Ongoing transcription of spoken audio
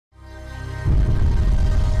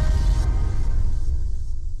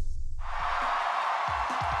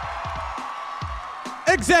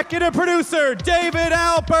Executive producer, David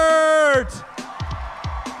Alpert.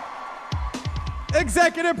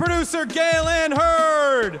 Executive producer, Gail Ann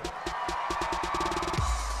Hurd.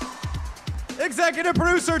 Executive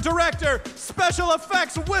producer, director, special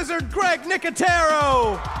effects wizard, Greg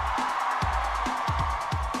Nicotero.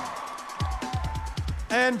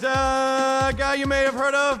 And a guy you may have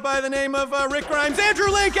heard of by the name of Rick Grimes,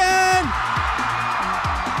 Andrew Lincoln.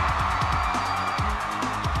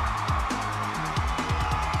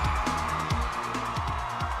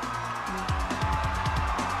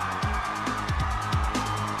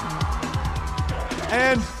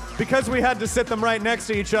 And because we had to sit them right next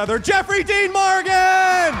to each other, Jeffrey Dean Morgan!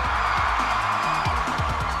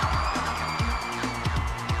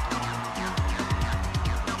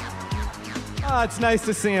 Oh, it's nice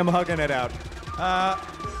to see him hugging it out.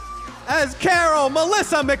 As Carol,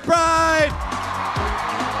 Melissa McBride!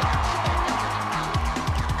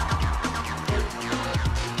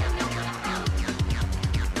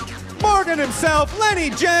 Morgan himself,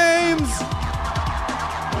 Lenny James!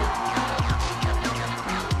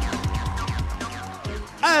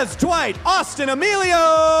 As Dwight, Austin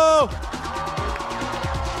Emilio!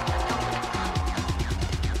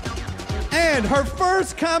 And her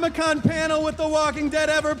first Comic-Con panel with The Walking Dead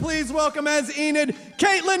ever, please welcome as Enid,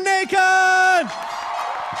 Caitlin Nacon!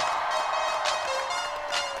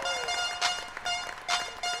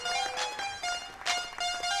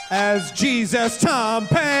 As Jesus, Tom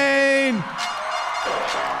Payne!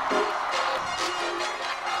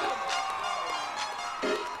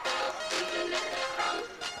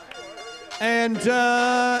 And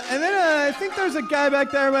then I think there's a guy back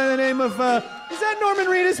there by the name of, is that Norman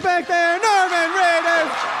Reedus back there? Norman Reedus!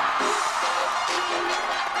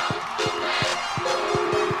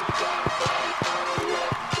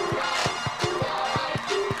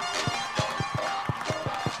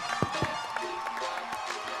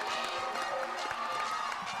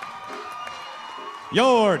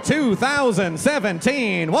 Your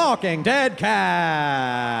 2017 Walking Dead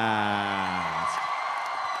cast.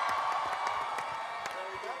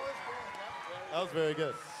 That was very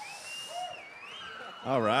good.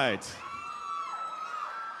 All right.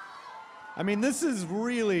 I mean, this is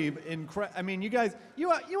really incredible. I mean, you guys,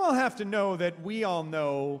 you all have to know that we all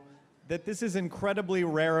know that this is incredibly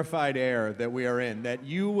rarefied air that we are in, that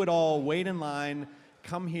you would all wait in line,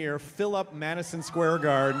 come here, fill up Madison Square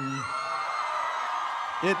Garden.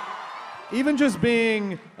 Even just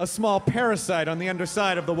being a small parasite on the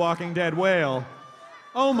underside of the Walking Dead whale.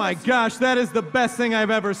 Oh my gosh, that is the best thing I've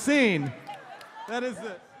ever seen. That is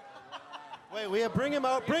the... Wait, we have bring him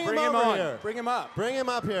out. Bring him him over on. here. Bring him up. Bring him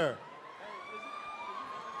up here.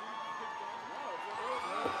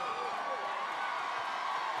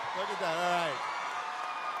 Look at that. All right.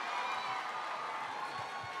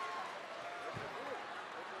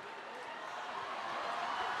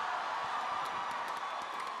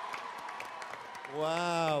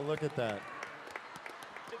 Wow, look at that.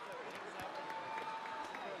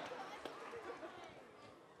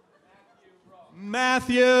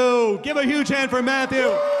 Matthew! Give a huge hand for Matthew!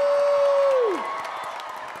 Woo!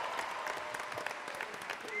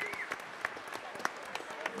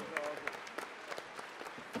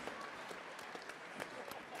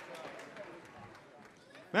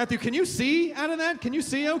 Matthew, can you see out of that? Can you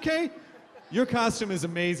see okay? Your costume is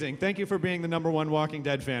amazing. Thank you for being the #1 Walking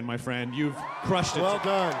Dead fan, my friend. You've crushed it. Well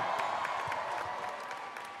done.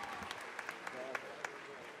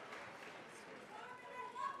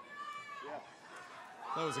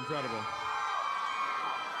 That was incredible.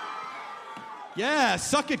 Yeah,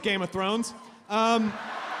 suck it, Game of Thrones. I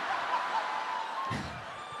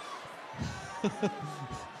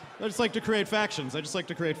just like to create factions. I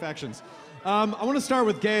want to start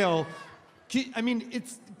with Gail. I mean,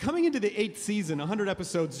 it's coming into the 8th season, 100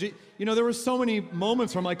 episodes. You know, there were so many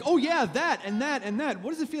moments where I'm like, oh yeah, that and that and that.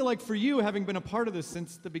 What does it feel like for you, having been a part of this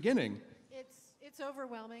since the beginning? It's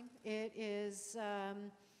overwhelming. It is,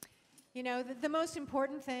 you know, the most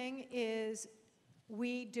important thing is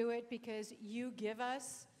we do it because you give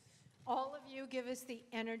us, all of you give us the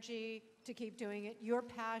energy to keep doing it. Your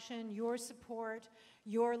passion, your support,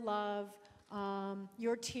 your love,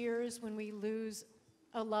 your tears when we lose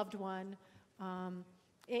a loved one.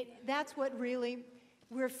 That's what really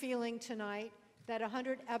we're feeling tonight, that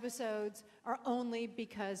 100 episodes are only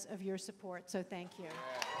because of your support, so thank you.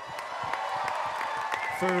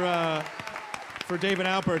 For David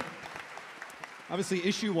Alpert, obviously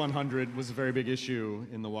issue 100 was a very big issue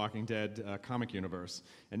in the Walking Dead comic universe,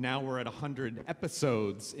 and now we're at 100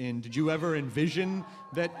 episodes. And did you ever envision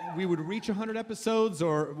that we would reach 100 episodes,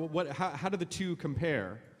 or how do the two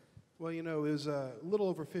compare? Well, you know, it was a little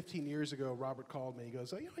over 15 years ago. Robert called me. He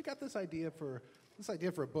goes, "Oh, you know, I got this idea for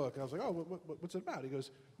a book." And I was like, "Oh, what's it about?" He goes,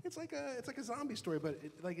 "It's like a zombie story, but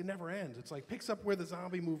it never ends. It's like picks up where the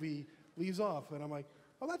zombie movie leaves off." And I'm like,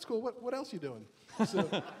 "Oh, that's cool. What else you doing?" So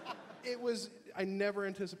I never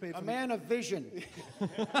anticipated. A man of vision.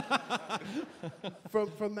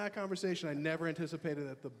 From that conversation, I never anticipated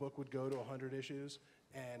that the book would go to 100 issues.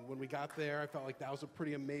 And when we got there, I felt like that was a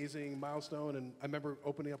pretty amazing milestone. And I remember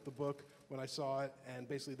opening up the book when I saw it, and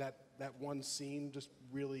basically that one scene just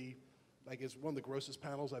really, like, is one of the grossest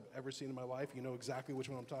panels I've ever seen in my life. You know exactly which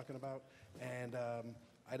one I'm talking about. And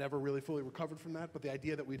I never really fully recovered from that, but the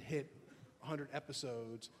idea that we'd hit 100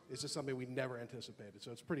 episodes is just something we never anticipated.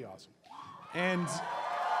 So it's pretty awesome. And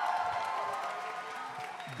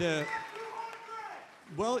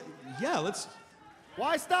let's.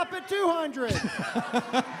 Why stop at 200?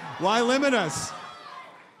 Why limit us?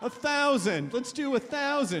 1,000. Let's do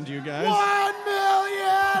 1,000, you guys. 1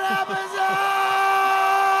 million episodes!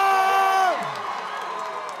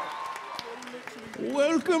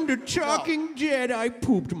 Welcome to Talking Dead. I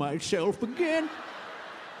pooped myself again.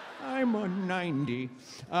 I'm a 90.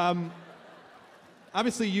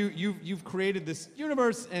 Obviously, you've created this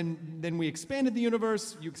universe, and then we expanded the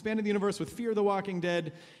universe. You expanded the universe with Fear the Walking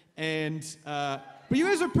Dead, and but you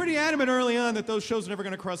guys are pretty adamant early on that those shows are never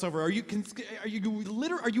going to cross over. Are you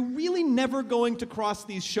really never going to cross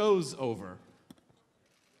these shows over?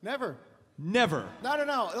 Never. Never.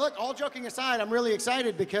 No. Look, all joking aside, I'm really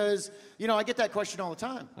excited because, you know, I get that question all the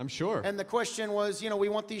time. I'm sure. And the question was, you know, we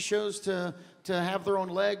want these shows to have their own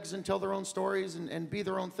legs and tell their own stories and be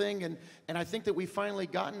their own thing. And I think that we've finally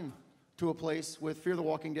gotten to a place with Fear the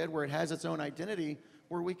Walking Dead where it has its own identity,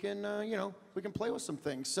 where we can, we can play with some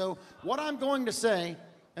things. So what I'm going to say,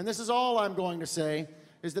 and this is all I'm going to say,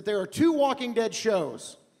 is that there are 2 Walking Dead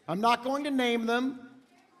shows. I'm not going to name them,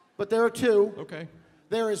 but there are 2. Okay.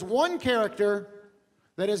 There is one character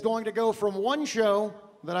that is going to go from one show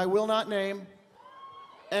that I will not name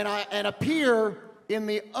and appear in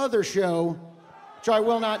the other show, which I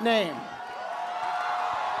will not name.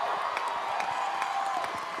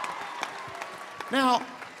 Now,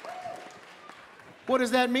 what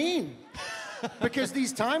does that mean? Because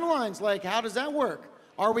these timelines, like, how does that work?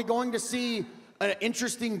 Are we going to see an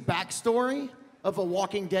interesting backstory of a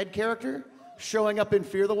Walking Dead character showing up in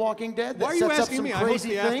Fear the Walking Dead? Why are you asking me? I host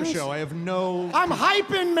the after show. I have no... I'm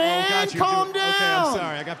hyping, man. Oh, got you. Calm down. Okay, I'm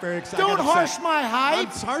sorry. I got very excited. Don't harsh my hype.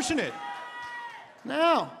 I'm harshing it.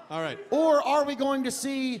 Now. All right. Or are we going to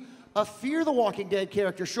see a Fear the Walking Dead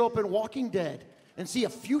character show up in Walking Dead and see a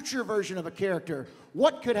future version of a character?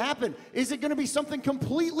 What could happen? Is it going to be something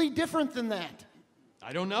completely different than that?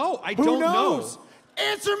 I don't know. I Who don't knows? know.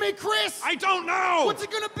 Answer me, Chris. I don't know. What's it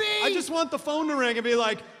going to be? I just want the phone to ring and be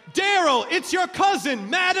like, Daryl, it's your cousin,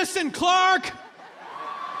 Madison Clark.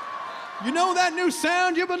 You know that new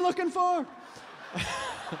sound you've been looking for?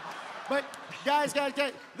 But guys,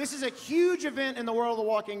 this is a huge event in the world of The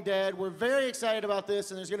Walking Dead. We're very excited about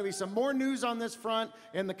this, and there's going to be some more news on this front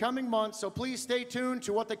in the coming months, so please stay tuned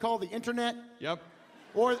to what they call the internet. Yep.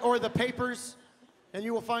 Or the papers, and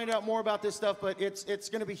you will find out more about this stuff, but it's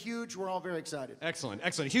going to be huge. We're all very excited. Excellent.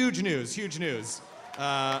 Huge news.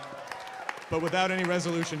 But without any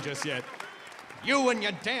resolution just yet. You and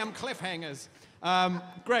your damn cliffhangers.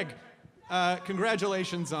 Greg,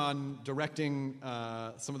 congratulations on directing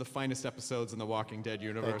some of the finest episodes in the Walking Dead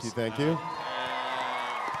universe. Thank you.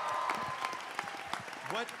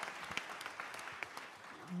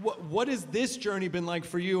 What has this journey been like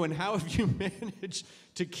for you, and how have you managed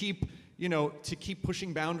to keep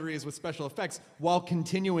pushing boundaries with special effects while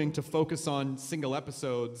continuing to focus on single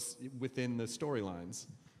episodes within the storylines?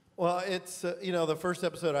 Well, it's, the first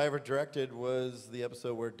episode I ever directed was the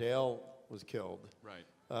episode where Dale was killed. Right.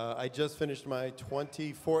 I just finished my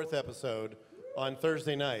 24th episode on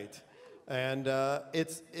Thursday night. And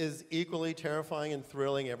it's is equally terrifying and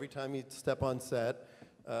thrilling every time you step on set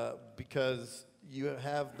because you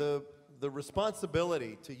have the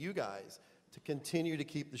responsibility to you guys to continue to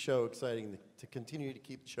keep the show exciting, to continue to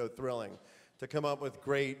keep the show thrilling, to come up with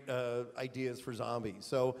great ideas for zombies.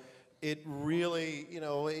 So it really,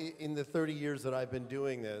 in the 30 years that I've been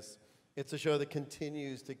doing this, it's a show that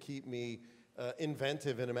continues to keep me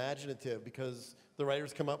inventive and imaginative because the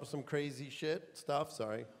writers come up with some crazy stuff,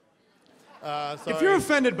 sorry. If you're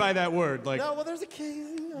offended by that word, like... No, well, there's a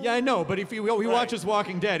key. Yeah, I know, but if he watches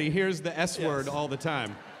Walking Dead, he hears the S word all the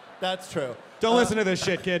time. That's true. Don't listen to this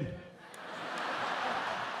shit, kid.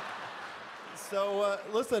 So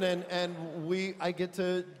listen, I get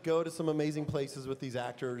to go to some amazing places with these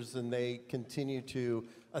actors, and they continue to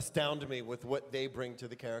astound me with what they bring to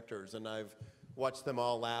the characters. And I've watch them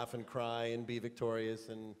all laugh and cry and be victorious.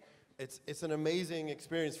 And it's an amazing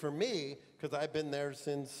experience for me because I've been there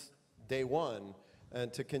since day one.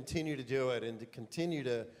 And to continue to do it and to continue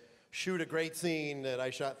to shoot a great scene that I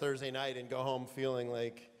shot Thursday night and go home feeling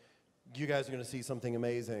like you guys are going to see something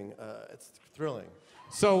amazing. It's thrilling.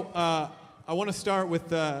 So I want to start with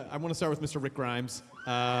Mr. Rick Grimes.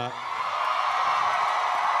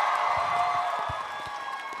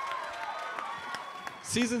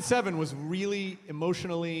 Season 7 was really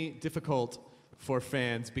emotionally difficult for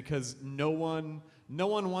fans because no one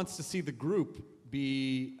wants to see the group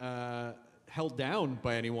be held down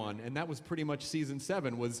by anyone, and that was pretty much season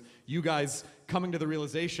 7, was you guys coming to the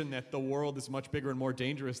realization that the world is much bigger and more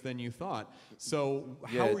dangerous than you thought. So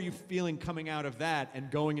how Yeah. are you feeling coming out of that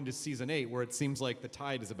and going into season 8 where it seems like the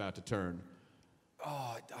tide is about to turn?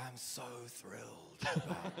 Oh, I'm so thrilled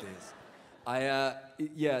about this.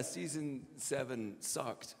 Season 7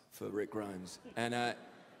 sucked for Rick Grimes, and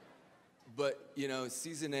but you know,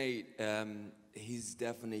 season 8, he's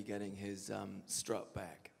definitely getting his strut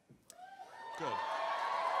back. Good.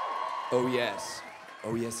 Oh yes,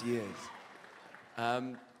 he is.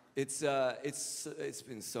 It's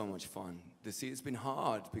been so much fun. It's been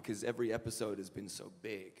hard because every episode has been so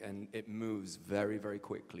big and it moves very, very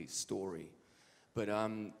quickly. Story, but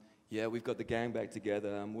we've got the gang back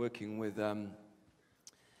together. I'm working with a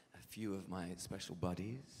few of my special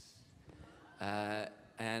buddies,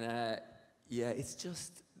 it's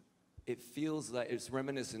just, it feels like it's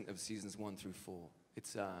reminiscent of seasons 1 through 4.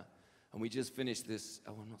 And we just finished this.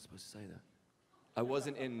 Oh, I'm not supposed to say that. I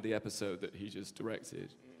wasn't in the episode that he just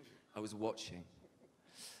directed. I was watching.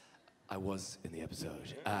 I was in the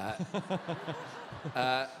episode.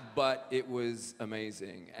 But it was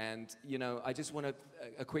amazing. And, you know, I just want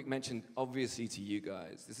a quick mention, obviously, to you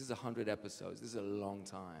guys. This is 100 episodes. This is a long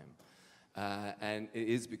time. And it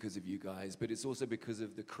is because of you guys, but it's also because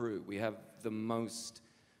of the crew. We have the most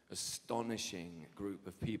astonishing group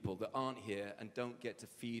of people that aren't here and don't get to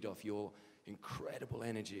feed off your incredible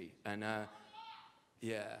energy. And and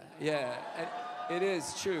it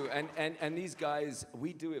is true. And these guys,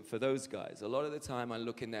 we do it for those guys. A lot of the time I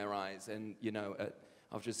look in their eyes and, you know,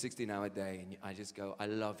 after a 16-hour day, and I just go, I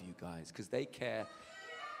love you guys, because they care.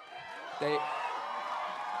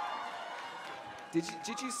 Did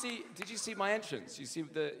you see my entrance? You see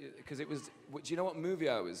because it was, do you know what movie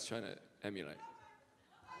I was trying to emulate?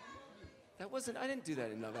 I didn't do that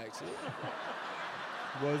in Love Actually.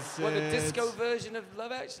 Was Well, the it disco version of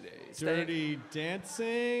Love Actually. Dirty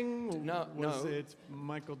Dancing? No, Was no. it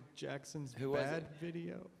Michael Jackson's Who was Bad it?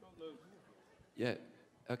 video? Yeah,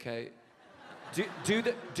 okay. Do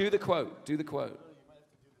the quote, do the quote.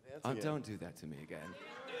 Oh, don't do that to me again.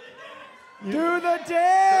 Do the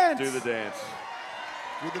dance! Do the dance.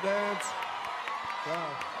 Do the dance.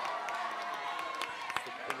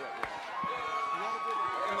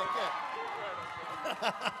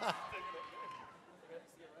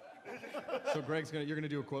 So Greg's you're gonna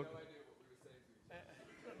do a quote?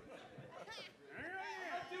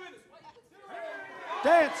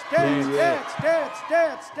 Dance, dance, dance, dance,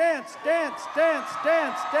 dance, dance, dance, dance,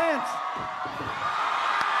 dance, dance.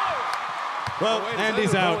 Well, wait, is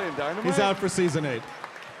Andy's that out. Napoleon Dynamite? He's out for season 8.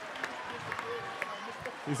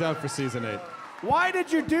 He's out for season 8. Why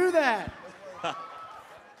did you do that? Oh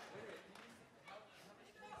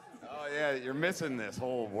yeah, you're missing this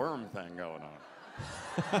whole worm thing going on.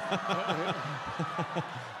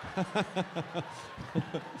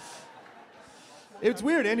 It's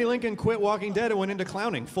weird. Andy Lincoln quit Walking Dead and went into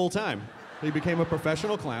clowning full time. He became a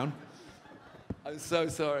professional clown. I'm so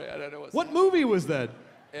sorry. I don't know What movie was that?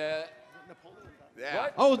 Yeah. Yeah.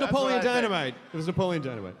 What? Oh, it was That's Napoleon what I think. Dynamite. It was Napoleon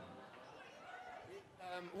Dynamite.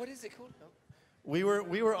 What is it called? We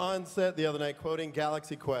were on set the other night quoting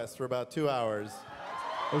Galaxy Quest for about 2 hours.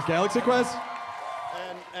 It was Galaxy Quest?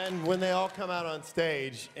 And when they all come out on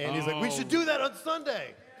stage, Andy's like, we should do that on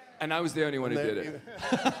Sunday. And I was the only one who And did then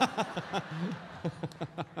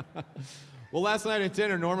it. Well, last night at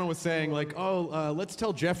dinner, Norman was saying, like, let's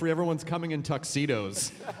tell Jeffrey everyone's coming in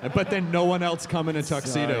tuxedos. But then no one else come in a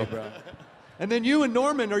tuxedo. Sorry, bro. And then you and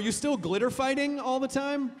Norman, are you still glitter fighting all the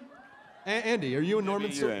time? Andy, are you and Norman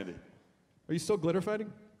Maybe still? you, Andy. Are you still glitter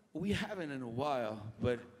fighting? We haven't in a while,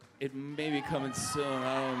 but it may be coming soon.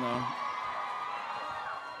 I don't know.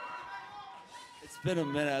 It's been a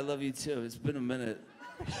minute. I love you too. It's been a minute.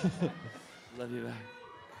 Love you back.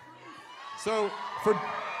 So for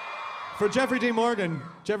Jeffrey D. Morgan,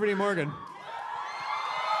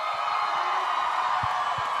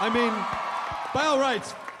 I mean, by all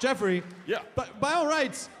rights, Jeffrey. Yeah. But by all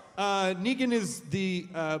rights, Negan is the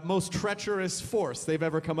most treacherous force they've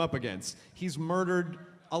ever come up against. He's murdered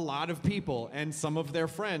a lot of people and some of their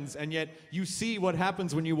friends, and yet you see what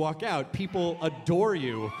happens when you walk out. People adore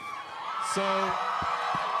you. So,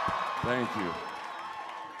 Thank you.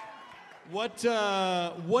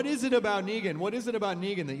 what is it about Negan? What is it about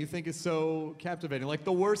Negan that you think is so captivating? Like,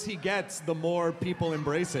 the worse he gets, the more people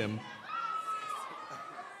embrace him.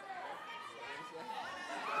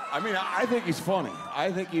 I mean, I think he's funny.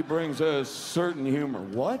 I think he brings a certain humor.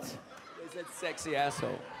 What? Is that sexy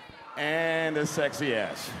asshole? And a sexy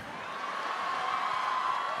ass.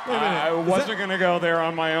 Wait a minute. I wasn't going to go there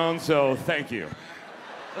on my own, so thank you.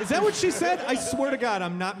 Is that what she said? I swear to God,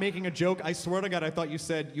 I'm not making a joke. I swear to God, I thought you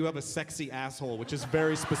said you have a sexy asshole, which is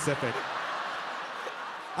very specific.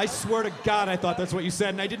 I swear to God, I thought that's what you said,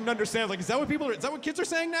 and I didn't understand. Like, is that what kids are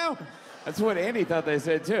saying now? That's what Andy thought they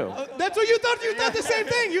said, too. That's what you thought. You thought the same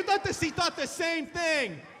thing. He thought the same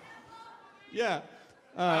thing. Yeah.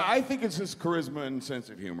 I think it's his charisma and sense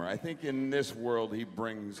of humor. I think in this world he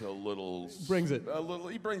brings a little. Brings it. A little.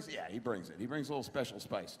 He brings it. He brings a little special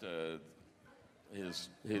spice to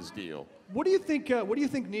his deal. What do you think? What do you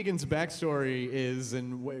think Negan's backstory is,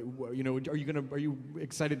 and you know, are you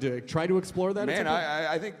excited to try to explore that? Man,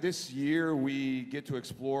 I think this year we get to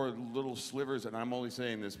explore little slivers, and I'm only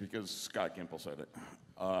saying this because Scott Gimple said it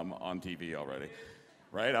on TV already.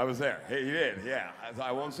 Right? I was there. He did, yeah.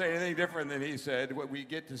 I won't say anything different than he said. We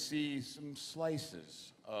get to see some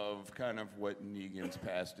slices of kind of what Negan's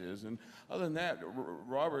past is. And other than that,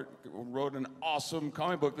 Robert wrote an awesome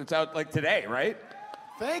comic book that's out like today, right?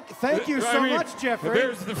 Thank you so much, Jeffrey.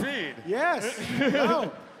 There's the feed. Yes.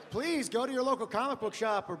 No. Please go to your local comic book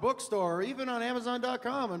shop or bookstore, or even on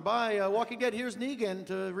Amazon.com, and buy Walking Dead Here's Negan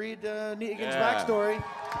to read Negan's backstory.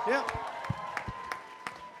 Yeah.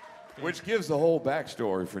 Which gives the whole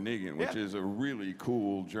backstory for Negan, which is a really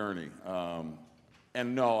cool journey.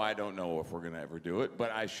 And no, I don't know if we're going to ever do it,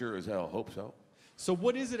 but I sure as hell hope so. So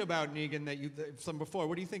what is it about Negan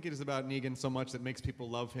what do you think it is about Negan so much that makes people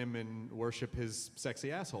love him and worship his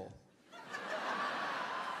sexy asshole?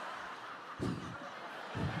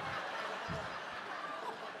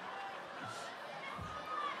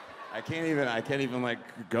 I can't even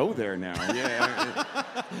like go there now. Yeah,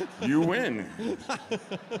 you win.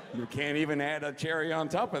 You can't even add a cherry on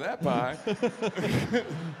top of that pie. You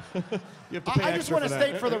have to pay I just extra want to for that.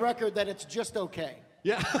 state for the record that it's just okay.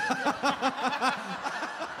 Yeah.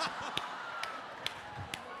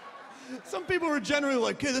 Some people are generally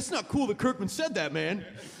like, hey, that's not cool that Kirkman said that, man.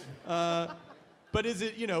 But is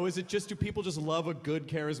it just, do people just love a good,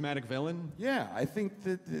 charismatic villain? Yeah, I think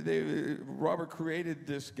that Robert created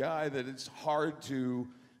this guy that it's hard to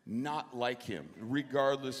not like him,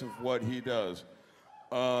 regardless of what he does.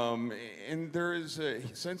 And there is a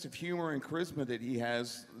sense of humor and charisma that he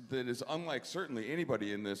has that is unlike certainly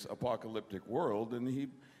anybody in this apocalyptic world, and he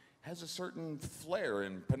has a certain flair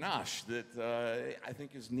and panache that I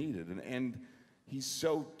think is needed. And he's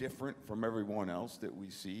so different from everyone else that we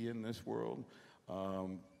see in this world.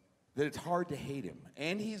 That it's hard to hate him.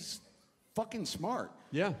 And he's fucking smart.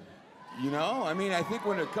 Yeah. You know? I mean, I think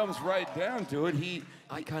when it comes right down to it,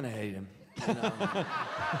 I kind of hate him.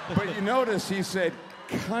 But you notice he said,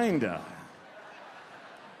 kinda.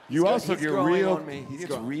 You also he's get growing real, on me. he He's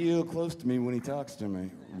gets growing. real close to me when he talks to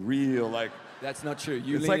me. Real, like, That's not true.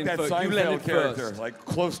 You it's lean like in that fir- you lean in Seinfeld character, first. like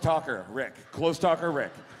close talker Rick. Close talker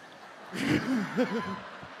Rick. It's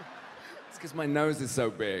because my nose is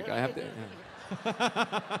so big. I have to.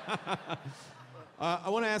 I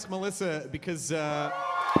want to ask Melissa, because Carol.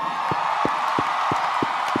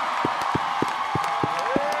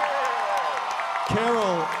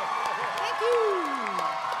 Thank you.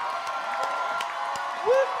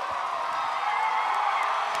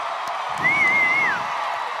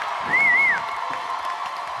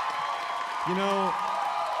 You know,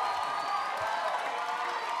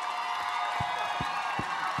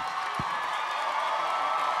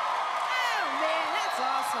 Oh, man, that's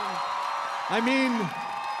awesome. I mean,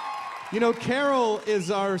 you know, Carol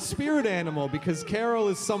is our spirit animal, because Carol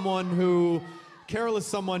is someone who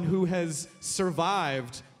has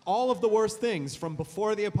survived all of the worst things from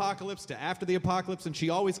before the apocalypse to after the apocalypse, and she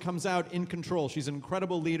always comes out in control. She's an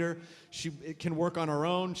incredible leader. She can work on her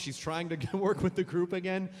own. She's trying to work with the group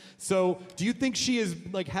again. So do you think she is,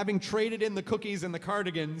 like, having traded in the cookies and the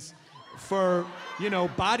cardigans for, you know,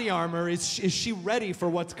 body armor, is she ready for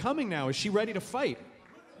what's coming now? Is she ready to fight?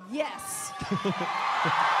 Yes.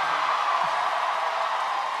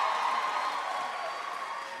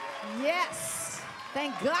 Yes.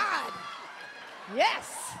 Thank God.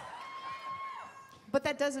 Yes. But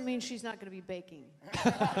that doesn't mean she's not going to be baking.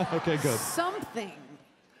 Okay, good. Something.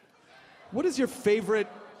 What is your favorite?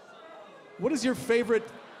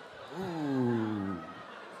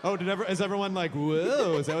 Oh, is everyone like,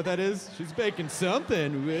 whoa, is that what that is? She's baking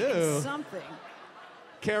something, whoa. Something.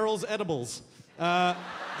 Carol's Edibles. Here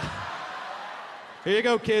you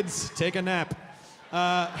go, kids, take a nap.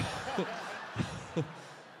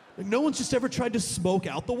 No one's just ever tried to smoke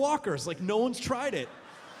out the walkers. Like, no one's tried it.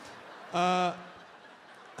 But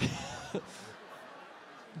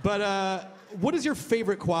what is your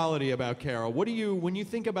favorite quality about Carol? What do you, when you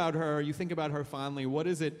think about her, you think about her fondly, what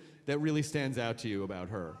is it that really stands out to you about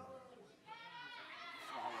her?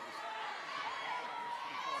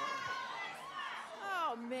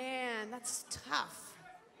 Oh man, that's tough.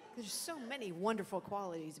 There's so many wonderful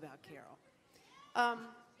qualities about Carol.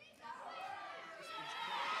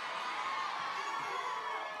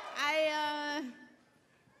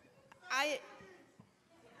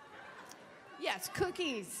 Yes,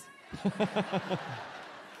 cookies.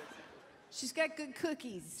 She's got good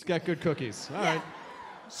cookies. She's got good cookies. All Yeah. right.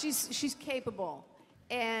 She's capable,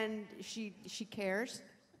 and she cares,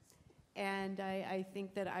 and I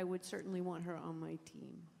think that I would certainly want her on my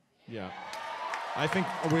team. Yeah. I think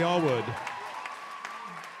we all would.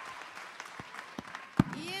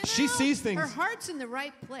 You know, She sees things. Her heart's in the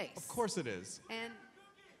right place. Of course it is. And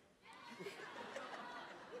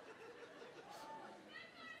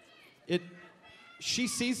She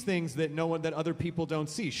sees things that that other people don't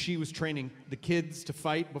see. She was training the kids to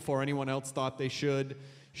fight before anyone else thought they should.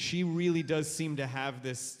 She really does seem to have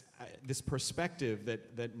this perspective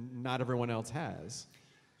that not everyone else has.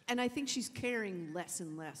 I think she's caring less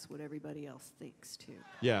and less what everybody else thinks too.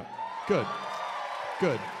 Yeah. Good.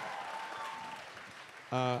 Good.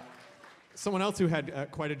 Someone else who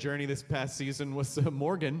had quite a journey this past season was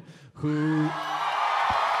Morgan, who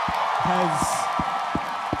has.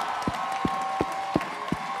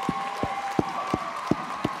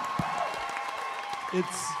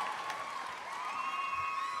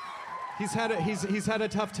 He's had a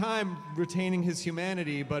tough time retaining his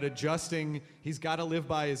humanity, but adjusting. He's got to live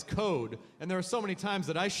by his code. And there are so many times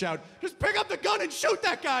that I shout, "Just pick up the gun and shoot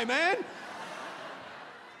that guy, man!"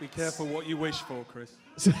 Be careful what you wish for, Chris.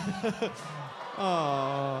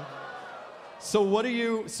 Aww. So what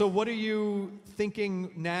are you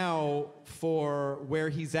thinking now for where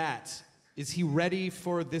he's at? Is he ready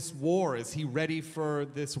for this war? Is he ready for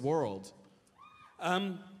this world?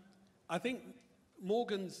 I think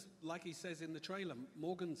Morgan's, like he says in the trailer,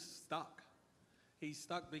 Morgan's stuck. He's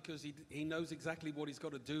stuck because he knows exactly what he's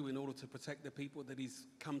got to do in order to protect the people that he's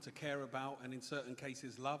come to care about and in certain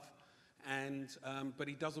cases love. But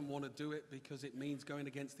he doesn't want to do it because it means going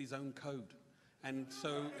against his own code. And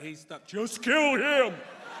so he's stuck. Just kill him!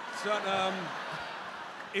 So,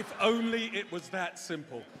 if only it was that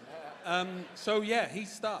simple. So yeah,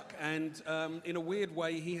 he's stuck. And in a weird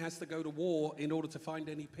way, he has to go to war in order to find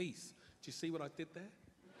any peace. Do you see what I did there?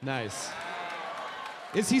 Nice.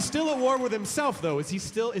 Is he still at war with himself, though? Is he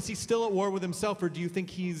still at war with himself, or do you think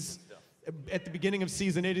he's at the beginning of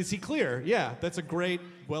season 8? Is he clear? Yeah, that's a great,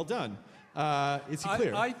 well done. Is he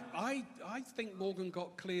clear? I think Morgan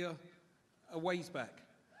got clear a ways back,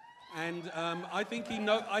 and I think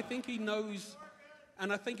he knows.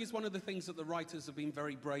 And I think it's one of the things that the writers have been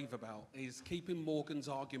very brave about is keeping Morgan's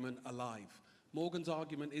argument alive. Morgan's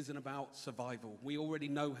argument isn't about survival. We already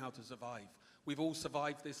know how to survive. We've all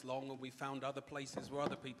survived this long, and we've found other places where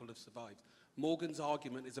other people have survived. Morgan's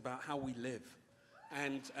argument is about how we live.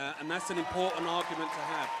 And that's an important argument to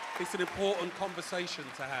have. It's an important conversation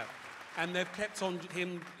to have. And they've kept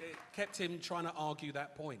him trying to argue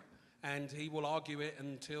that point. And he will argue it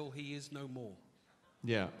until he is no more.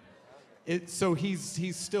 Yeah. So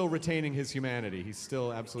he's still retaining his humanity. He's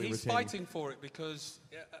still absolutely retaining. He's fighting for it because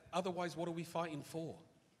otherwise, what are we fighting for?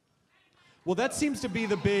 Well, that seems to be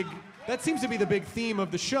the big theme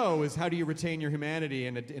of the show is how do you retain your humanity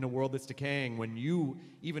in a world that's decaying when you,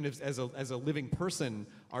 even as a living person,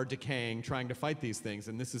 are decaying, trying to fight these things.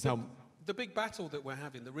 And this is how. The big battle that we're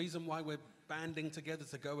having, the reason why we're banding together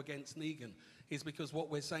to go against Negan is because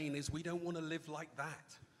what we're saying is we don't want to live like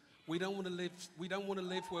that. We don't want to live. We don't want to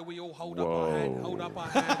live where we all hold up our hands.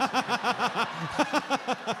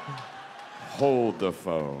 Hold the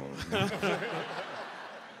phone.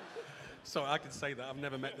 Sorry, I can say that. I've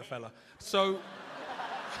never met the fella. So.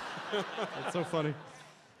 That's so funny.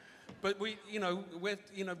 But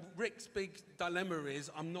Rick's big dilemma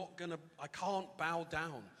is I can't bow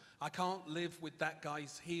down. I can't live with that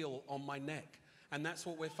guy's heel on my neck. And that's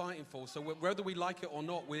what we're fighting for. So whether we like it or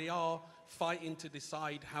not, we are fighting to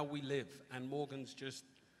decide how we live. And Morgan's just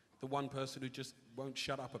the one person who just won't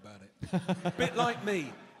shut up about it. A bit like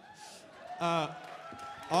me.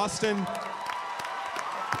 Austin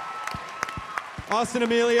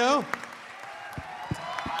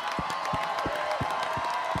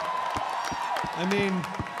I mean,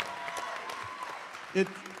 it.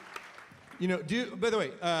 You know, by the way,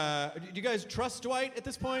 do you guys trust Dwight at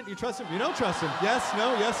this point? You trust him? You don't trust him? Yes,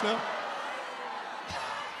 no, yes, no.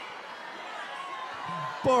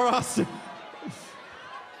 Poor Austin.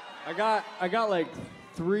 I got like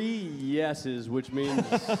 3 yeses, which means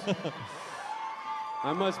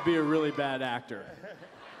I must be a really bad actor.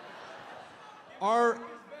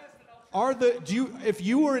 If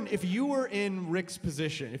you were in Rick's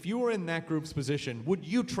position, if you were in that group's position, would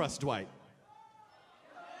you trust Dwight?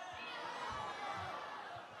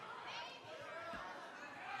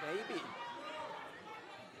 Maybe.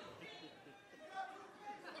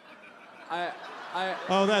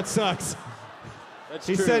 Oh, that sucks. That's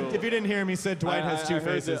He true. said, if you didn't hear him, he said Dwight has 2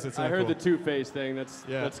 faces. It's I not heard cool. the 2-face thing.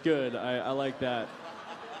 That's good. I like that.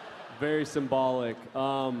 Very symbolic.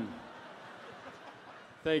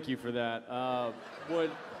 Thank you for that.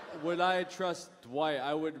 Would I trust Dwight?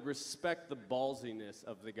 I would respect the ballsiness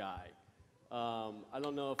of the guy. I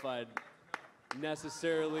don't know if I'd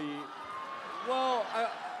necessarily. Well,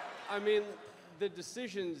 I mean, the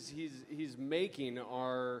decisions he's making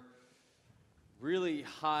are really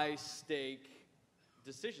high stake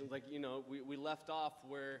decisions. Like, you know, we left off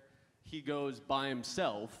where he goes by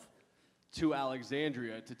himself to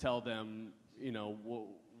Alexandria to tell them, you know,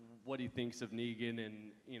 what he thinks of Negan,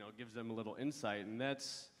 and, you know, gives them a little insight, and that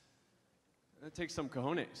takes some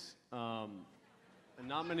cojones. And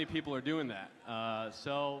not many people are doing that.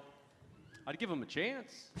 So I'd give him a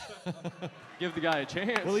chance. Give the guy a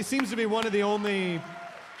chance. Well, he seems to be one of the only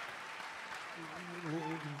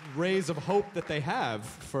rays of hope that they have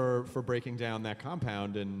for breaking down that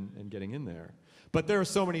compound and getting in there. But there are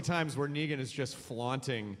so many times where Negan is just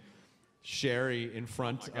flaunting Sherry in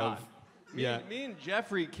front of... Me and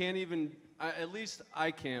Jeffrey can't even, at least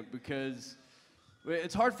I can't, because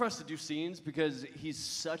it's hard for us to do scenes because he's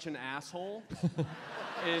such an asshole.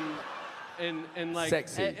 and like,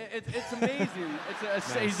 Sexy. It's amazing.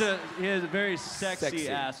 He has a very sexy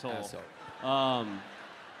asshole.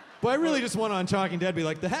 But I really just want on Talking Dead be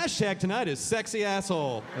like, the hashtag tonight is sexy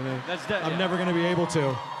asshole. And then I'm never going to be able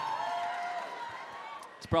to.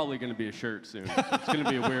 It's probably going to be a shirt soon. It's going to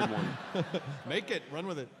be a weird one. Make it. Run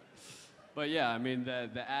with it. But yeah, I mean,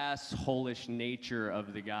 the asshole-ish nature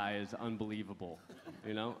of the guy is unbelievable.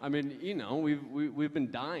 You know? I mean, you know, we've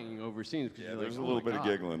been dying over scenes. Yeah, there's a little bit of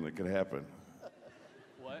giggling that could happen.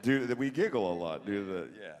 What? We giggle a lot due to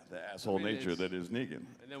the asshole nature that is Negan.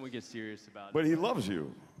 And then we get serious about it. But he loves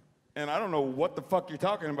you. And I don't know what the fuck you're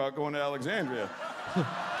talking about going to Alexandria.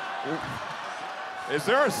 Is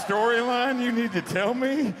there a storyline you need to tell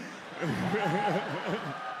me?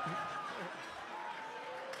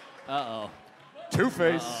 Uh-oh.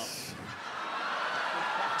 Two-Face.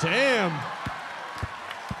 Damn.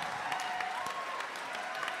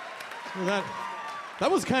 Well, that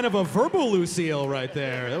was kind of a verbal Lucille right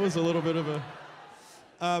there. That was a little bit of a...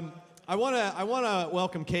 I wanna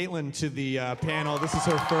welcome Caitlin to the panel. This is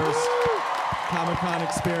her first Comic-Con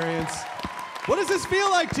experience. What does this feel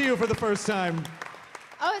like to you for the first time?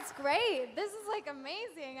 Oh, it's great. This is like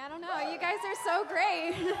amazing. I don't know. You guys are so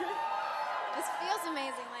great. This feels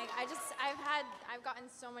amazing. Like I've gotten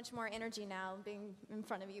so much more energy now being in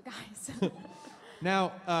front of you guys.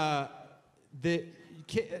 Now,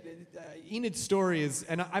 Enid's story is,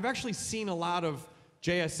 and I've actually seen a lot of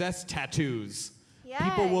JSS tattoos. Yeah,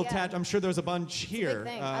 People will yeah. I'm sure there's a bunch It's a big here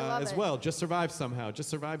thing. I love as it. well. Just survive somehow. Just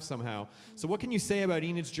survive somehow. So what can you say about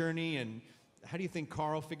Enid's journey, and how do you think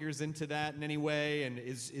Carl figures into that in any way? And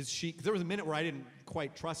is she? 'Cause there was a minute where I didn't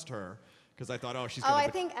quite trust her because I thought, oh, she's. I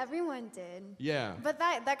think everyone did. Yeah. But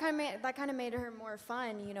that kind of made her more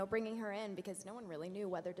fun, you know, bringing her in because no one really knew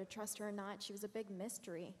whether to trust her or not. She was a big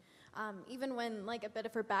mystery. Even when like a bit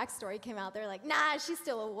of her backstory came out, they're like, nah, she's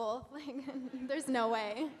still a wolf. Like, there's no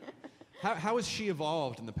way. How has she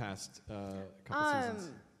evolved in the past couple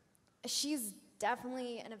seasons? She's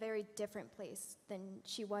definitely in a very different place than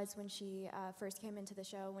she was when she first came into the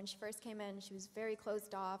show. When she first came in, she was very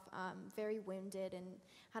closed off, very wounded, and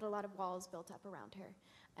had a lot of walls built up around her,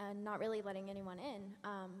 and not really letting anyone in.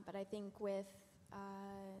 But I think with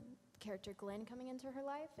character Glenn coming into her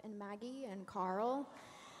life, and Maggie and Carl,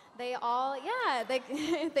 they all,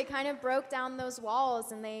 they kind of broke down those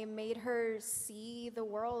walls, and they made her see the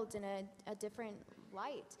world in a different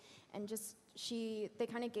light, and they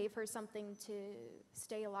kind of gave her something to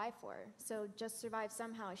stay alive for. So Just Survive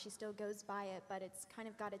Somehow, she still goes by it, but it's kind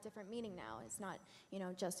of got a different meaning now. It's not, you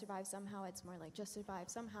know, Just Survive Somehow, it's more like Just Survive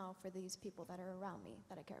Somehow for these people that are around me,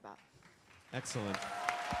 that I care about. Excellent.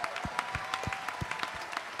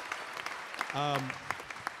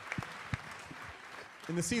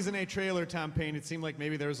 In the season 8 trailer, Tom Payne, it seemed like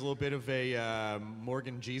maybe there was a little bit of a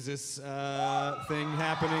Morgan Jesus thing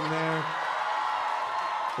happening there.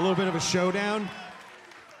 A little bit of a showdown.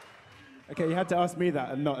 Okay, you had to ask me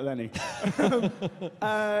that and not Lenny.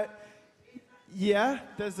 Yeah,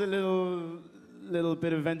 there's a little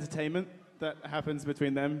bit of entertainment that happens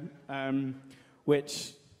between them,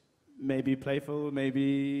 which may be playful,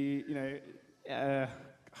 maybe, you know.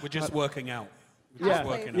 We're just working out.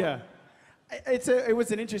 Yeah. It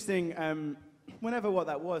was an interesting. Whenever what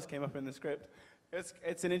that was came up in the script, it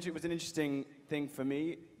was an interesting thing for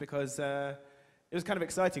me because it was kind of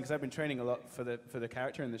exciting because I've been training a lot for the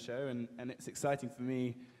character in the show, and it's exciting for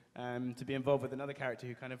me to be involved with another character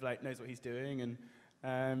who kind of like knows what he's doing,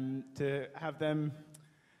 and to have them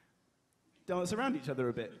dance around each other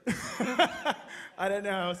a bit. I don't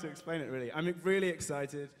know how else to explain it really. I'm really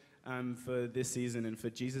excited for this season and for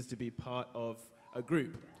Jesus to be part of a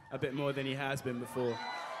group a bit more than he has been before,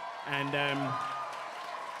 and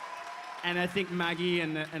I think Maggie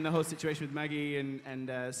and the whole situation with Maggie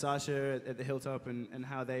and Sasha at the Hilltop and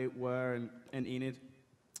how they were and Enid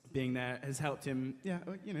being there has helped him. Yeah,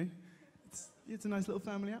 you know, it's a nice little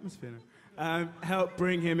family atmosphere. Help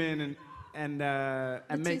bring him in and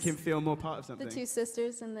make him feel more part of something. The two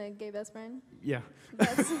sisters and the gay best friend. Yeah.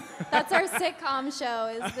 That's our sitcom show,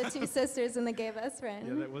 is the two sisters and the gay best friend.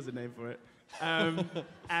 Yeah, that was a name for it.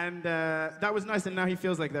 And that was nice, and now he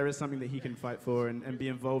feels like there is something that he can fight for and be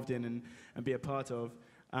involved in and be a part of.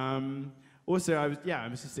 Also, I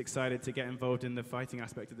was just excited to get involved in the fighting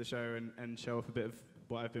aspect of the show and show off a bit of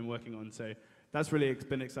what I've been working on. So that's really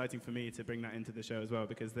been exciting for me to bring that into the show as well,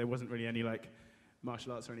 because there wasn't really any like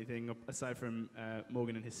martial arts or anything aside from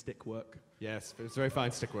Morgan and his stick work. Yes, it's very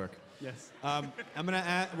fine stick work. Yes. I'm gonna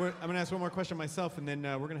ask one more question myself, and then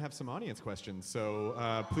we're gonna have some audience questions.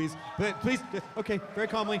 So please, okay, very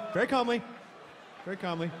calmly.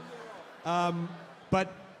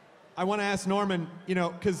 But I want to ask Norman, you know,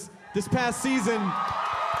 because this past season,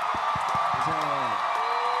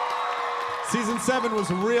 season 7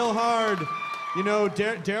 was real hard. You know,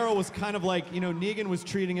 Daryl was kind of like, you know, Negan was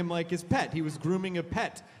treating him like his pet. He was grooming a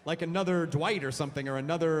pet, like another Dwight or something, or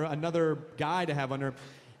another guy to have under.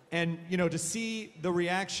 And, you know, to see the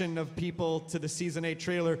reaction of people to the season 8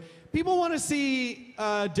 trailer, people want to see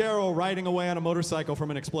Daryl riding away on a motorcycle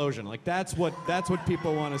from an explosion. Like that's what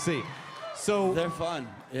people want to see. So they're fun.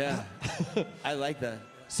 Yeah, I like that.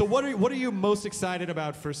 So what are you most excited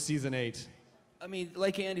about for season 8? I mean,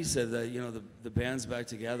 like Andy said, the band's back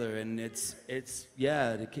together, and it's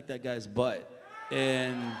to kick that guy's butt,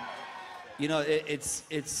 and you know it's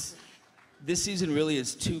this season really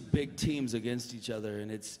is two big teams against each other, and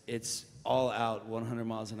it's all out 100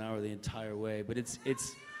 miles an hour the entire way. But it's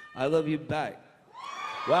I love you back.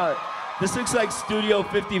 Wow, this looks like Studio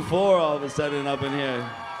 54 all of a sudden up in here.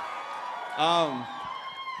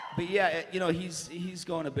 But yeah, you know he's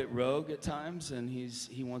going a bit rogue at times, and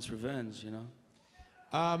he wants revenge, you know.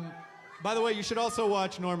 By the way, you should also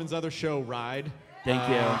watch Norman's other show, Ride. Thank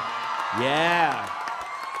you. Yeah.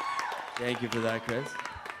 Thank you for that, Chris.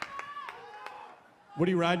 What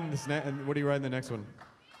are you riding what are you riding the next one?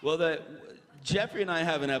 Well, Jeffrey and I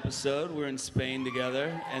have an episode. We're in Spain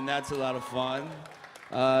together, and that's a lot of fun.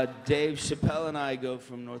 Dave Chappelle and I go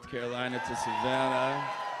from North Carolina to Savannah,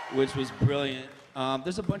 which was brilliant.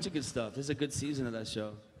 There's a bunch of good stuff. There's a good season of that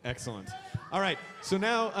show. Excellent. All right, so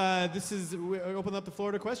now we open up the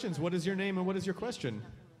floor to questions. What is your name and what is your question?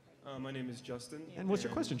 My name is Justin. And what's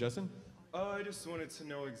your question, Justin? I just wanted to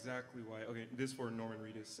know exactly why. Okay, this is for Norman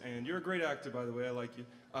Reedus. And you're a great actor, by the way. I like you.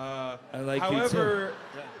 I like however,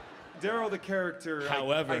 you too. Daryl, the character,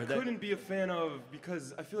 However, I couldn't be a fan of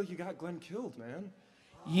because I feel like you got Glenn killed, man.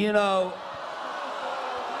 You know.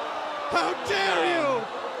 How dare you!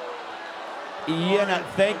 Yeah, no,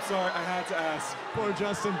 I'm sorry, I had to ask. Poor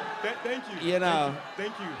Justin. Thank you. You know.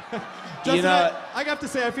 Thank you. Justin, you know, I have to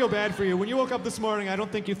say, I feel bad for you. When you woke up this morning, I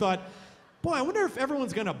don't think you thought, boy, I wonder if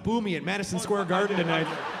everyone's going to boo me at Madison Square Garden tonight.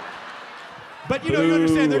 But you know, you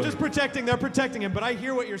understand, they're protecting him. But I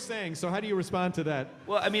hear what you're saying, so how do you respond to that?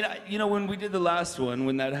 Well, I mean, you know, when we did the last one,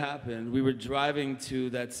 when that happened, we were driving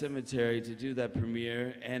to that cemetery to do that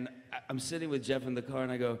premiere, and I'm sitting with Jeff in the car,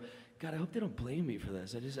 and I go, God, I hope they don't blame me for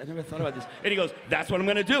this. I never thought about this. And he goes, that's what I'm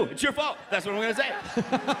gonna do. It's your fault. That's what I'm gonna say.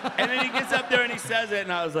 And then he gets up there and he says it,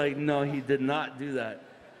 and I was like, no, he did not do that.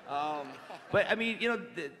 But I mean, you know,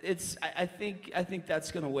 I think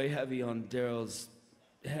that's gonna weigh heavy on Daryl's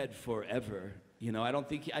head forever. You know, I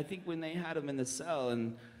think when they had him in the cell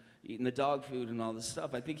and eating the dog food and all this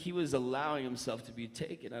stuff, I think he was allowing himself to be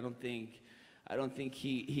taken. I I don't think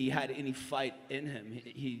he had any fight in him.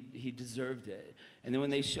 He deserved it. And then when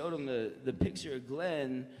they showed him the picture of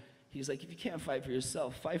Glenn, he's like, if you can't fight for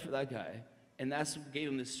yourself, fight for that guy. And that's what gave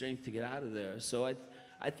him the strength to get out of there. So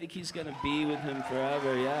I think he's gonna be with him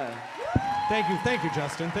forever, yeah. Thank you,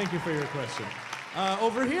 Justin. Thank you for your question.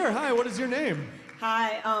 Over here, hi, what is your name?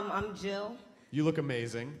 Hi, I'm Jill. You look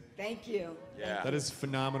amazing. Thank you. Yeah. That is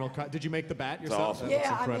phenomenal. Did you make the bat yourself? awesome. That looks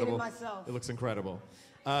Yeah, I made it incredible. myself. It looks incredible.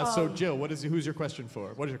 So Jill, who's your question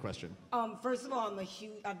for? What is your question? First of all,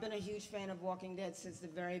 I've been a huge fan of Walking Dead since the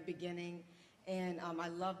very beginning, and I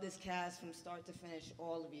love this cast from start to finish,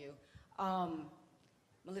 all of you.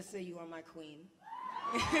 Melissa, you are my queen.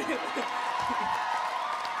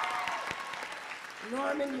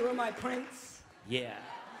 Norman, you are my prince. Yeah,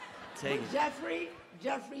 take it. Jeffrey,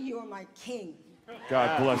 you are my king.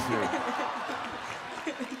 God bless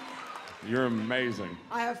you. You're amazing.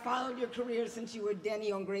 I have followed your career since you were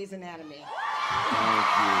Denny on Grey's Anatomy. Thank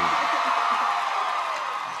you.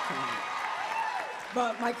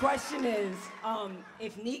 But my question is,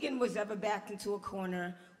 if Negan was ever backed into a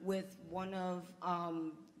corner with one of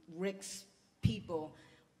Rick's people,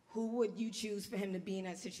 who would you choose for him to be in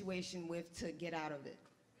that situation with to get out of it?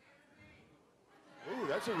 Ooh,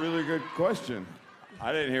 that's a really good question.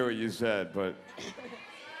 I didn't hear what you said, but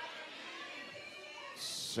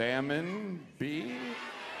Salmon B?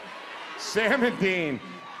 Sam and Dean.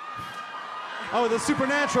 Oh, the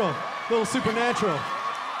Supernatural. Little Supernatural.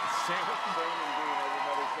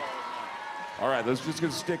 All right, let's just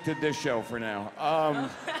gonna stick to this show for now.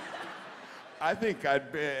 I think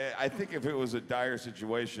if it was a dire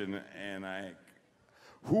situation and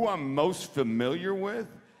who I'm most familiar with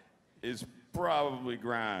is probably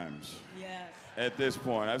Grimes. Yes. At this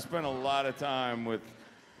point, I've spent a lot of time with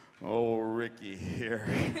old Ricky here.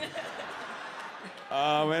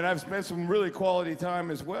 And I've spent some really quality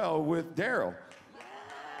time as well with Daryl.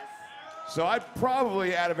 So I'd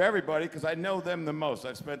probably, out of everybody, because I know them the most,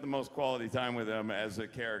 I've spent the most quality time with them as a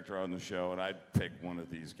character on the show, and I'd pick one of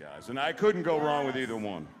these guys. And I couldn't go wrong with either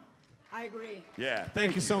one. I agree. Yeah.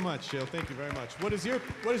 Thank you so much, Jill. Thank you very much. What is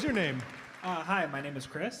your name? Hi, my name is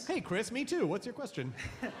Chris. Hey, Chris. Me too. What's your question?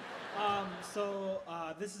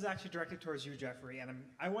 This is actually directed towards you, Jeffrey, and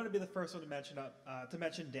I want to be the first one to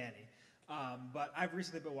mention Danny. But I've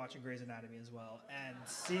recently been watching Grey's Anatomy as well, and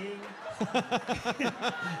seeing...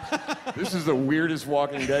 This is the weirdest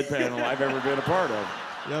Walking Dead panel I've ever been a part of.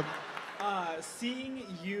 Yep. Seeing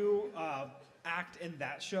you act in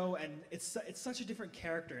that show, and it's such a different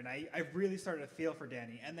character, and I really started to feel for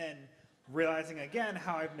Danny, and then realizing again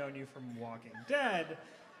how I've known you from Walking Dead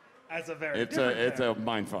as a very different It's a character.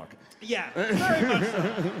 mindfuck. Yeah, very much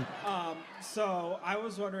so. So I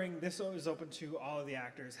was wondering, this is open to all of the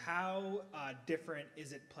actors, how different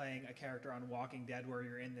is it playing a character on Walking Dead where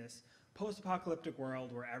you're in this post-apocalyptic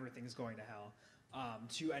world where everything's going to hell,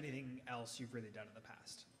 to anything else you've really done in the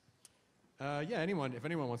past? Yeah, if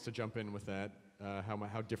anyone wants to jump in with that,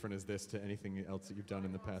 how different is this to anything else that you've done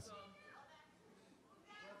in the past?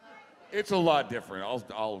 It's a lot different.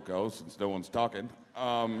 I'll go since no one's talking.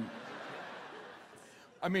 I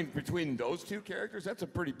mean, between those two characters, that's a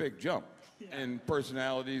pretty big jump in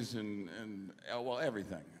personalities and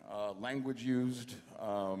everything. Language used.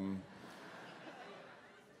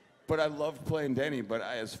 But I loved playing Denny, but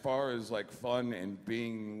as far as like fun and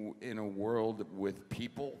being in a world with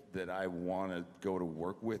people that I want to go to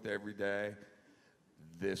work with every day,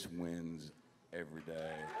 this wins every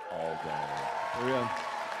day, all day. Yeah.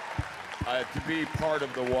 To be part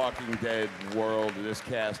of the Walking Dead world, this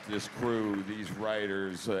cast, this crew, these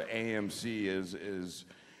writers, AMC is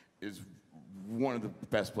one of the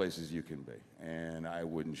best places you can be, and I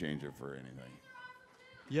wouldn't change it for anything.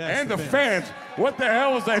 Yes, and the fans, what the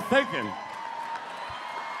hell was I thinking?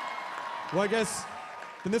 Well, I guess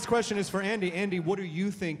then this question is for Andy. Andy, what do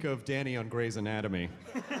you think of Danny on Grey's Anatomy?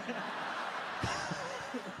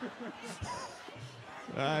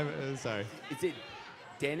 I'm sorry. Is it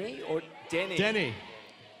Denny or Denny? Denny.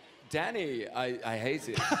 Danny, I hate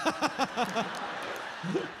it.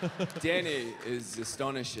 Denny is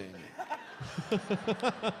astonishing.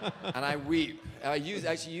 And I weep. I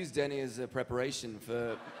actually use Denny as a preparation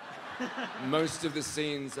for most of the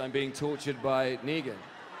scenes I'm being tortured by Negan.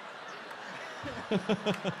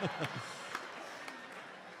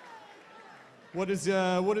 What is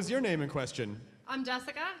your name in question? I'm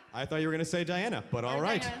Jessica. I thought you were going to say Diana, but all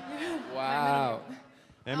right. Wow.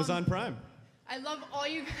 Amazon Prime. I love all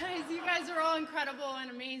you guys. You guys are all incredible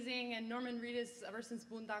and amazing. And Norman Reedus, ever since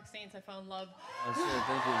Boondock Saints, I fell in love. Oh, sure,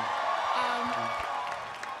 thank you.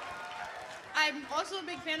 I I'm also a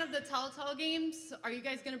big fan of the Telltale games. Are you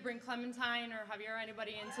guys going to bring Clementine or Javier or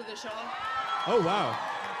anybody into the show? Oh, wow.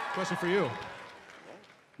 Question for you.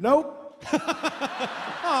 Nope.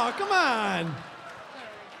 Oh, come on.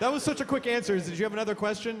 That was such a quick answer. Did you have another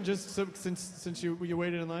question? Just so, since you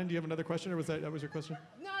waited in line, do you have another question, or was that was your question?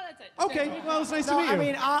 No, that's it. Okay, well, it was nice to meet you. I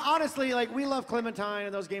mean, honestly, like, we love Clementine,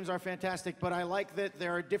 and those games are fantastic, but I like that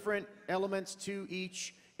there are different elements to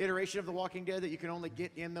each iteration of The Walking Dead that you can only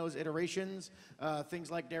get in those iterations. Things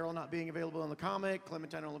like Daryl not being available in the comic,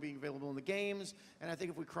 Clementine only being available in the games, and I think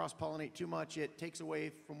if we cross-pollinate too much, it takes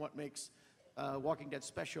away from what makes Walking Dead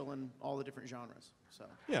special in all the different genres. So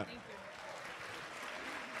yeah.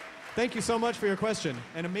 Thank you so much for your question.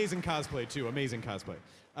 And amazing cosplay, too. Amazing cosplay.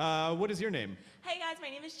 What is your name? Hey guys, my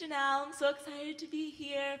name is Janelle. I'm so excited to be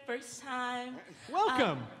here. First time.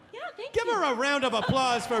 Welcome. Yeah, thank Give you. her a round of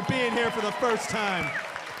applause for being here for the first time.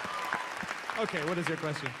 Okay, what is your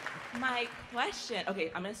question? My question,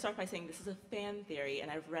 okay, I'm going to start by saying this is a fan theory,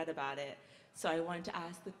 and I've read about it. So I wanted to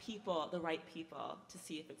ask the people, the right people, to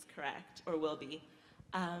see if it's correct or will be.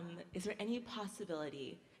 Is there any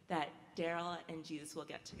possibility that Daryl and Jesus will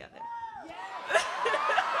get together?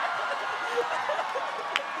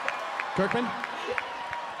 Kirkman?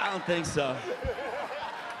 I don't think so.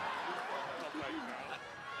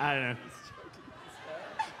 I don't know.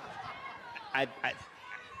 I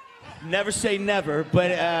never say never,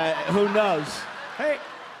 but who knows? Hey,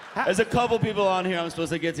 there's a couple people on here I'm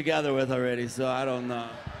supposed to get together with already, so I don't know.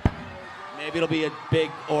 Maybe it'll be a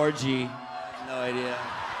big orgy. No idea.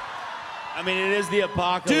 I mean, it is the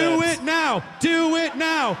apocalypse. Do it now! Do it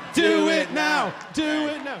now! Do it now! Do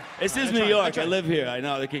it now! This is New York. I live here. I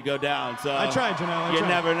know it could go down. So I tried, Janelle. I you tried.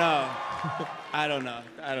 never know. I don't know.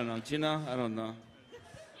 I don't know. Do you know? I don't know.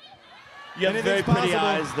 You have very Anything's pretty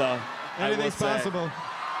possible. eyes, though. I will Anything's say. possible.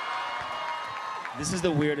 This is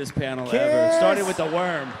the weirdest panel Kiss. ever. Started with the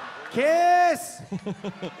worm. Kiss!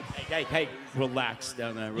 Hey, relax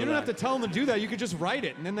down there. Relax. You don't have to tell them to do that. You could just write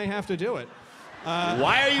it, and then they have to do it.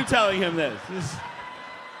 Why are you telling him this?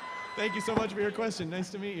 Thank you so much for your question. Nice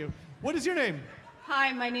to meet you. What is your name?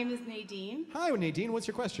 Hi, my name is Nadine. Hi, Nadine. What's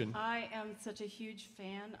your question? I am such a huge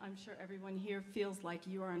fan. I'm sure everyone here feels like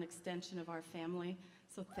you are an extension of our family.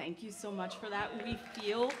 So thank you so much for that. We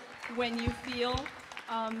feel when you feel.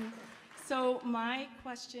 So my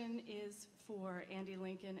question is for Andy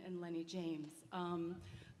Lincoln and Lenny James.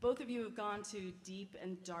 Both of you have gone to deep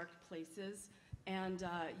and dark places, and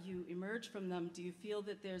you emerge from them. Do you feel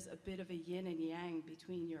that there's a bit of a yin and yang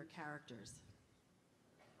between your characters?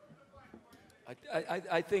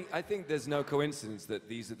 I think there's no coincidence that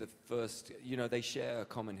these are the first, you know, they share a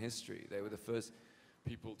common history. They were the first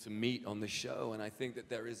people to meet on the show, and I think that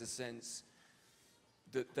there is a sense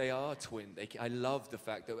that they are twin. I love the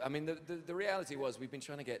fact that, I mean, the reality was we've been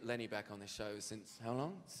trying to get Lenny back on the show since how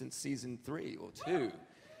long? Since season 3 or 2.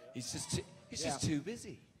 He's just too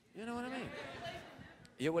busy. You know what I mean?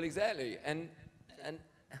 Yeah, well, exactly. And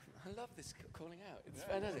I love this calling out. It's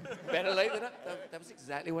fantastic. Better late than that was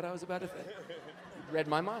exactly what I was about to say. Read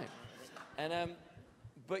my mind. And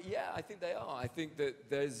but yeah, I think they are. I think that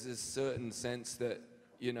there's a certain sense that,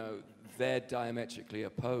 you know, they're diametrically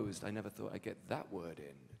opposed. I never thought I'd get that word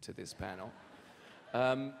in to this panel.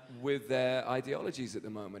 With their ideologies at the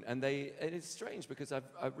moment. And it's strange because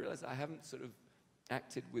I've realized I haven't sort of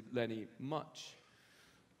acted with Lenny much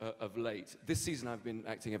of late. This season I've been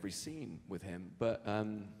acting every scene with him, but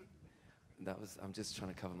I'm just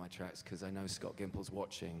trying to cover my tracks because I know Scott Gimple's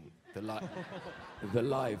watching the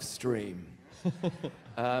live stream.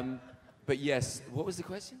 But yes, what was the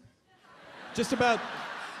question? Just about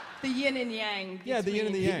The yin and yang. Yeah, the yin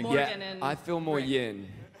and the yang. Morgan and I feel more yin.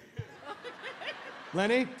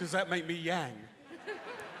 Lenny? Does that make me yang?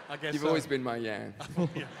 I guess You've so. always been my yang.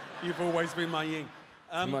 Yeah, you've always been my yin.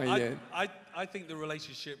 My yin. I think the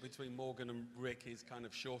relationship between Morgan and Rick is kind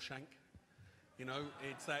of Shawshank. You know,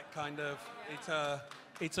 it's that kind of,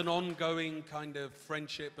 it's an ongoing kind of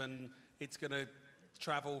friendship, and it's going to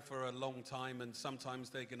travel for a long time, and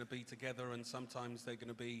sometimes they're going to be together and sometimes they're going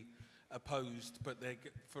to be opposed, but they're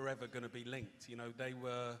forever going to be linked. You know, they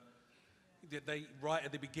right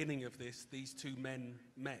at the beginning of this, these two men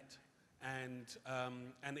met, and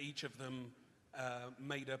each of them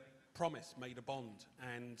made a promise, made a bond,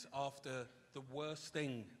 and after the worst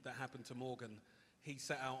thing that happened to Morgan, he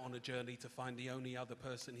set out on a journey to find the only other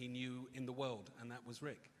person he knew in the world, and that was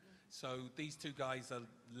Rick. So these two guys are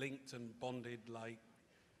linked and bonded like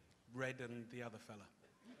Red and the other fella.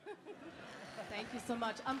 Thank you so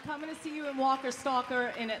much. I'm coming to see you in Walker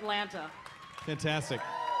Stalker in Atlanta. Fantastic.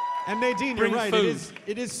 And Nadine, Bring you're right. food.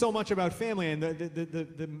 It is so much about family, and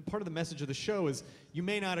the part of the message of the show is you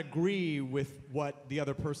may not agree with what the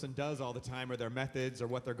other person does all the time, or their methods, or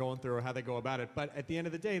what they're going through, or how they go about it. But at the end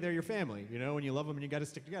of the day, they're your family, you know, and you love them, and you got to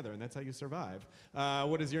stick together, and that's how you survive.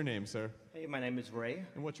 What is your name, sir? Hey, my name is Ray.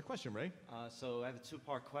 And what's your question, Ray? So I have a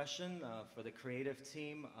two-part question for the creative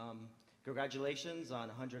team. Congratulations on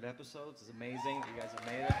 100 episodes. It's amazing that you guys have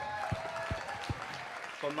made it.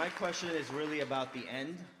 But my question is really about the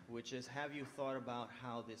end, which is, have you thought about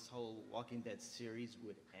how this whole Walking Dead series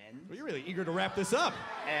would end? Well, you're really eager to wrap this up.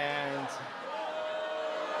 And...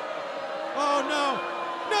 Oh, no.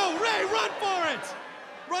 No, Ray, run for it!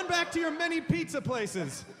 Run back to your many pizza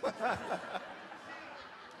places.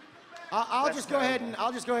 I'll just go ahead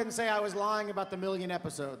and say I was lying about the 1,000,000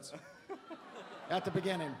 episodes at the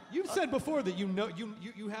beginning. You've said before that you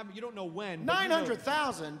don't know when. but you know-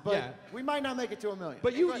 900,000, but Yeah. we might not make it to 1,000,000.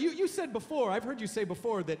 But you said before, I've heard you say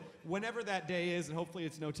before, that whenever that day is, and hopefully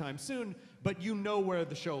it's no time soon, but you know where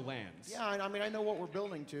the show lands. Yeah, I mean, I know what we're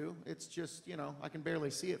building to. It's just, you know, I can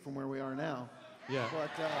barely see it from where we are now. Yeah.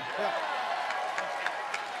 But, yeah.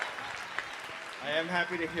 I am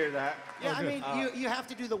happy to hear that. Yeah, I mean, you have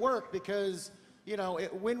to do the work because, you know,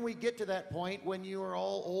 when we get to that point, when you are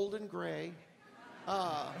all old and gray,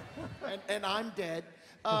 and I'm dead,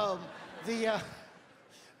 you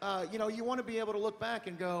know, you want to be able to look back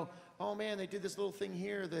and go, oh man, they did this little thing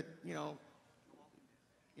here that, you know,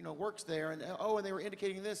 works there, and and they were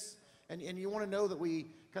indicating this, and you want to know that we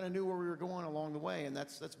kind of knew where we were going along the way, and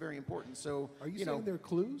that's very important. So, Are you you saying know, there are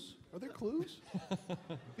clues? Are there clues?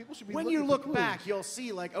 People should be when looking you for look clues. back, you'll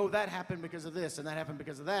see like, oh, that happened because of this, and that happened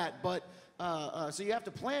because of that. But so you have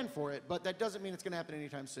to plan for it, but that doesn't mean it's going to happen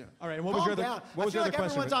anytime soon. All right, and what was your other- down. what was I feel your like other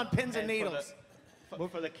question, everyone's on Rick? pins and And for the- needles.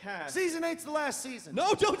 For the cast. Season 8's the last season.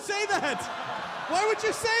 No, don't say that! Why would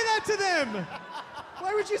you say that to them?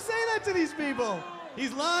 Why would you say that to these people?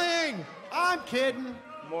 He's lying! I'm kidding.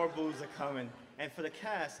 More boos are coming. And for the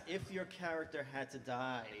cast, if your character had to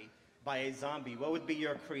die by a zombie, what would be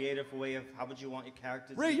your creative way of how would you want your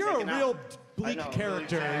characters to Ray, be you're a taken real out? bleak I know,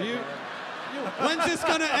 character. really sad, When's this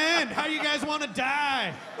gonna end? How you guys want to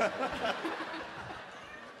die?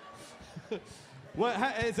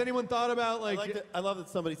 Has anyone thought about like? I love that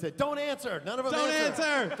somebody said, "Don't answer." None of them Don't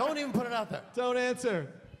answer. Don't even put it out there. Don't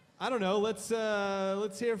answer. I don't know. Let's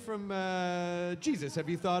hear from Jesus. Have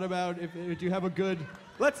you thought about do you have a good?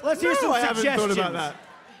 Let's hear some I haven't thought suggestions. about that.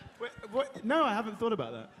 What? No, I haven't thought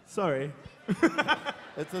about that. Sorry.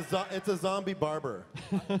 It's a zombie barber.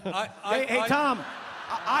 Hey, Tom.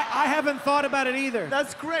 I haven't thought about it either.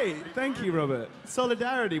 That's great. Thank you, Robert.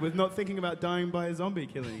 Solidarity with not thinking about dying by a zombie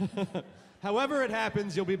killing. However it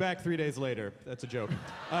happens, you'll be back 3 days later. That's a joke.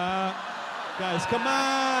 Guys, come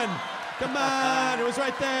on. Come on. It was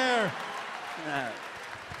right there.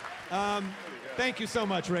 Thank you so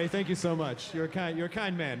much, Ray. Thank you so much. You're a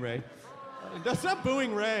kind man, Ray. Stop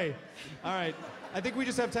booing Ray. All right. I think we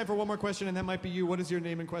just have time for one more question, and that might be you. What is your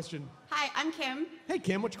name and question? Hi, I'm Kim. Hey,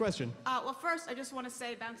 Kim, what's your question? Well, first, I just want to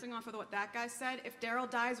say, bouncing off of what that guy said, if Daryl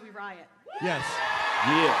dies, we riot. Yes.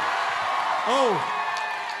 Yeah. Oh.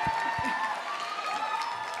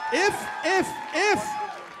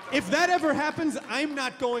 If that ever happens, I'm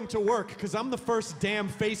not going to work because I'm the first damn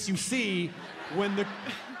face you see when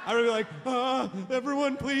I would be like,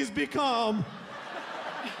 everyone please be calm.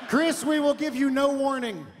 Chris, we will give you no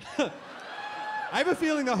warning. I have a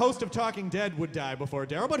feeling the host of Talking Dead would die before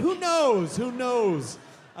Daryl, but who knows? Who knows?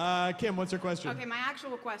 Kim, what's your question? Okay, my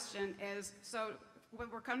actual question is, so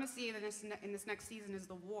what we're coming to see in this next season is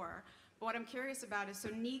the war. But what I'm curious about is, so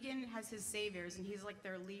Negan has his saviors, and he's like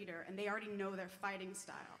their leader, and they already know their fighting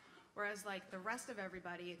style. Whereas like the rest of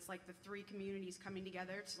everybody, it's like the three communities coming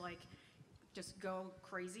together to like just go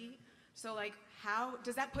crazy. So like how,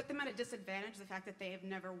 does that put them at a disadvantage, the fact that they have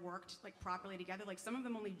never worked like properly together? Like some of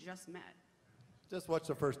them only just met. Just watch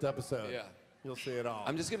the first episode. Yeah. You'll see it all.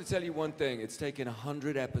 I'm just going to tell you one thing. It's taken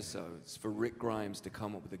 100 episodes for Rick Grimes to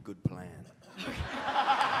come up with a good plan.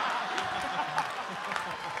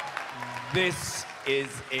 This is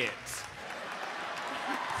it.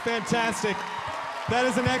 Fantastic. That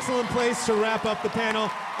is an excellent place to wrap up the panel.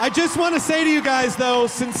 I just want to say to you guys, though,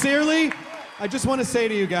 sincerely, I just want to say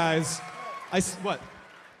to you guys, what?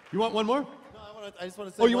 You want one more? No, I just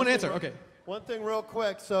want to say. Oh, you want to one answer? thing Okay. One thing real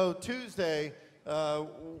quick. So Tuesday,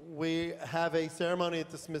 we have a ceremony at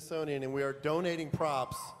the Smithsonian, and we are donating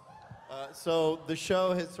props. So the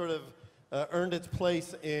show has sort of earned its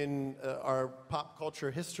place in our pop culture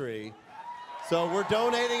history. So we're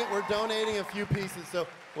donating a few pieces. So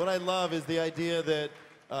what I love is the idea that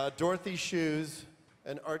Dorothy's shoes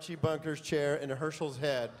and Archie Bunker's chair and Herschel's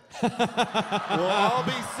head will all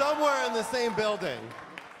be somewhere in the same building.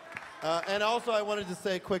 And also, I wanted to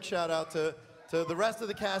say a quick shout out to the rest of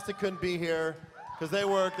the cast that couldn't be here, because they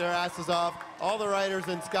worked their asses off. All the writers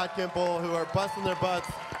and Scott Gimple who are busting their butts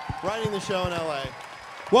writing the show in LA.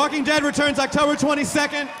 Walking Dead returns October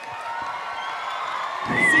 22nd.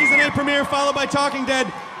 Season 8 premiere followed by Talking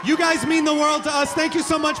Dead. You guys mean the world to us. Thank you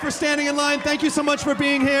so much for standing in line. Thank you so much for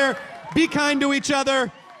being here. Be kind to each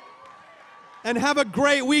other. And have a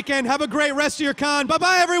great weekend. Have a great rest of your con.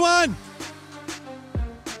 Bye-bye, everyone.